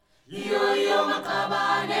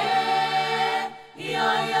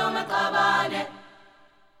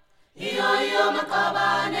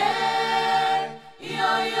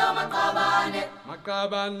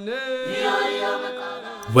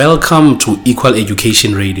Welcome to Equal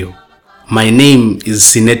Education Radio. My name is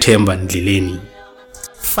Sinetemba Ndleleni.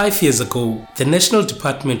 5 years ago, the National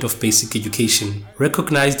Department of Basic Education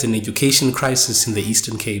recognized an education crisis in the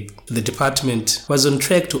Eastern Cape. The department was on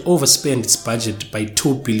track to overspend its budget by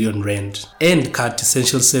 2 billion rand and cut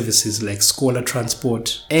essential services like scholar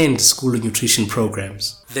transport and school nutrition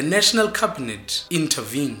programs. The National Cabinet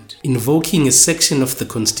intervened, invoking a section of the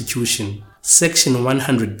Constitution, Section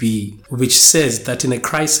 100B, which says that in a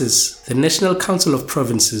crisis, the National Council of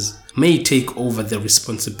Provinces may take over the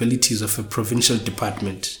responsibilities of a provincial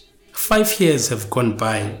department. 5 years have gone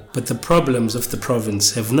by, but the problems of the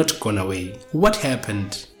province have not gone away. What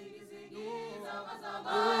happened? In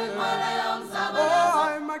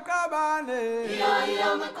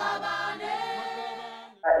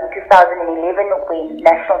 2011, when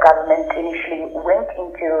national government initially went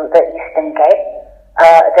into the Eastern Cape,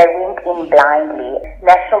 they went in blindly.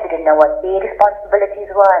 National didn't know what their responsibilities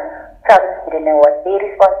were, and province didn't know what their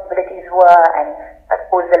responsibilities were, and that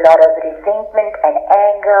caused a lot of resentment and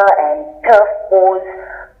anger and turf wars.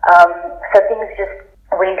 So things just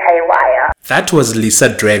went haywire. That was Lisa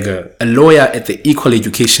Drager, a lawyer at the Equal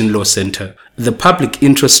Education Law Center, the public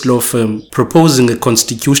interest law firm proposing a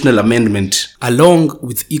constitutional amendment along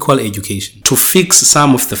with equal education to fix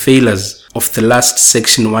some of the failures of the last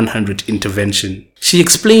Section 100 intervention. She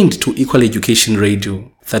explained to Equal Education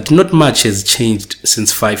Radio that not much has changed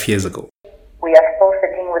since 5 years ago. We are still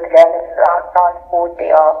sitting with learners without transport.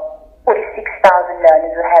 There are 46,000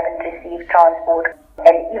 learners who haven't received transport.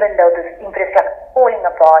 And even though this infrastructure is falling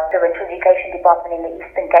apart, the provincial education department in the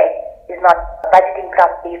Eastern Cape is not budgeting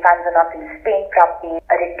properly, funds are not being spent properly,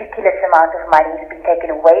 a ridiculous amount of money has been taken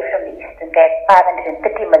away from the Eastern Cape.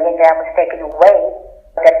 530 million rand was taken away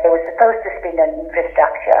that they were supposed to spend on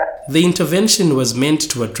infrastructure. The intervention was meant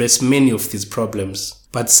to address many of these problems,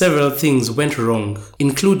 but several things went wrong,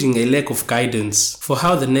 including a lack of guidance for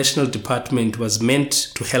how the national department was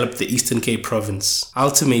meant to help the Eastern Cape province.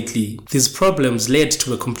 Ultimately, these problems led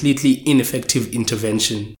to a completely ineffective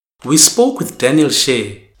intervention. We spoke with Daniel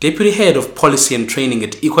Shea, Deputy Head of Policy and Training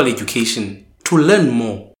at Equal Education, to learn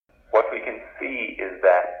more. What we can see is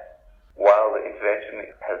that while the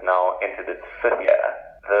intervention has now entered its fifth year,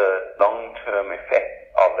 the long-term effects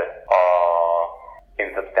of it are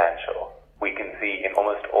insubstantial. We can see in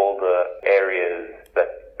almost all the areas that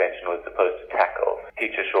the intervention was supposed to tackle,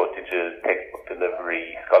 teacher shortages, textbook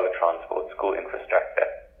delivery, scholar transport, school infrastructure,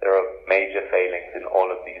 there are major failings in all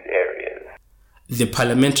of these areas. The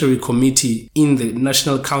Parliamentary Committee in the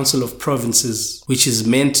National Council of Provinces, which is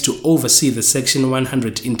meant to oversee the Section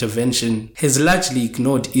 100 intervention, has largely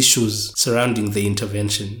ignored issues surrounding the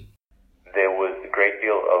intervention. There was a great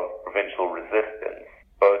deal of provincial resistance,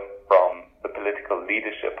 both from the political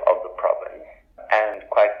leadership of the province and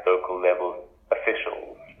quite local level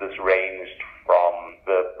officials. This ranged from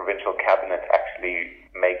the provincial cabinet actually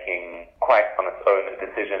making quite on its own a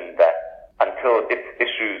decision that until its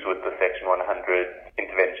issues with the Section 100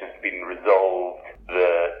 interventions had been resolved,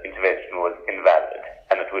 the intervention was invalid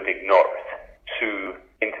and it would ignore it, to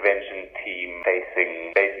intervention team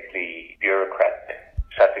facing basically bureaucrats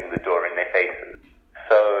shutting the door in their faces.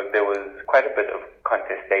 So there was quite a bit of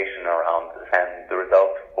contestation around this, and the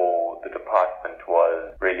result for the department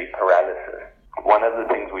was really paralysis. One of the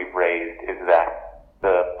things we've raised is that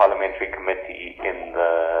the parliamentary committee in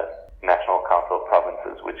the National Council of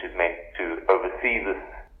Provinces, which is meant to oversee this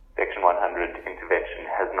Section 100 intervention,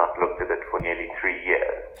 has not looked at it for nearly 3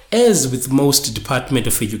 years. As with most Department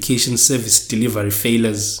of Education service delivery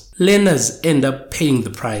failures, learners end up paying the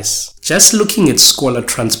price. Just looking at scholar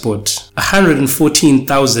transport,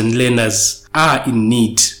 114,000 learners are in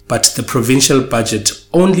need, but the provincial budget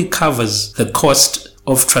only covers the cost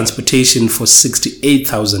of transportation for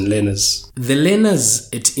 68,000 learners. The learners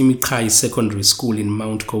at Imikai Secondary School in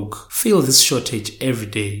Mount Coke feel this shortage every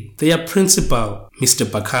day. Their principal, Mr.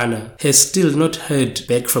 Bakana, has still not heard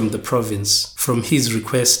back from the province from his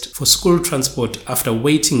request for school transport after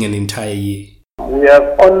waiting an entire year. We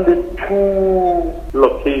have only 2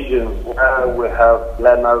 locations where we have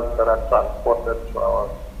learners that are transported to our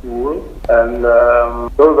school, and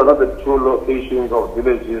those are not the 2 locations of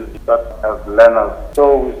villages that have learners.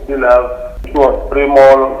 So we still have 2 or 3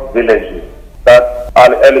 more villages that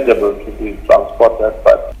are eligible to be transported,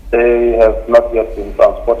 but they have not yet been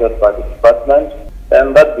transported by the department,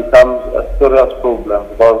 and that becomes a serious problem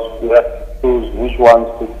because we have to choose which ones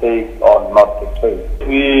to take or not to take.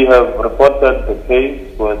 We have reported the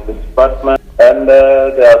case with the department, and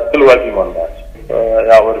they are still working on that.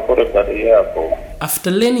 We reported that a year ago.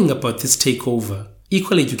 After learning about this takeover,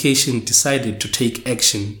 Equal Education decided to take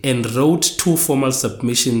action and wrote 2 formal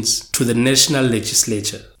submissions to the National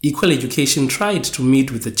Legislature. Equal Education tried to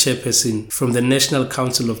meet with the chairperson from the National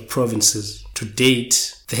Council of Provinces. To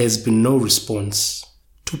date, there has been no response.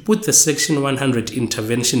 To put the Section 100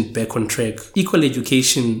 intervention back on track, Equal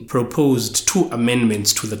Education proposed 2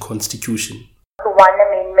 amendments to the Constitution. One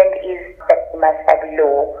amendment is that we must have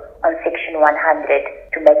law on Section 100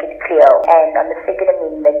 to make it clear. And on the second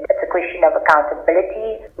amendment, it's a question of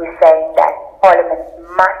accountability. We're saying that Parliament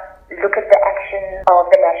must look at the actions of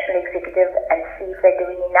the National Executive and see if they're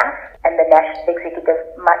doing enough. And the National Executive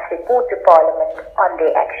must report to Parliament on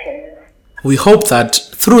their actions. We hope that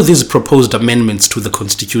through these proposed amendments to the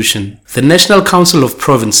Constitution, the National Council of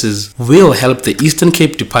Provinces will help the Eastern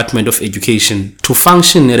Cape Department of Education to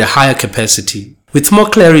function at a higher capacity. With more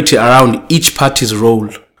clarity around each party's role,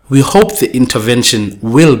 we hope the intervention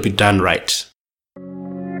will be done right.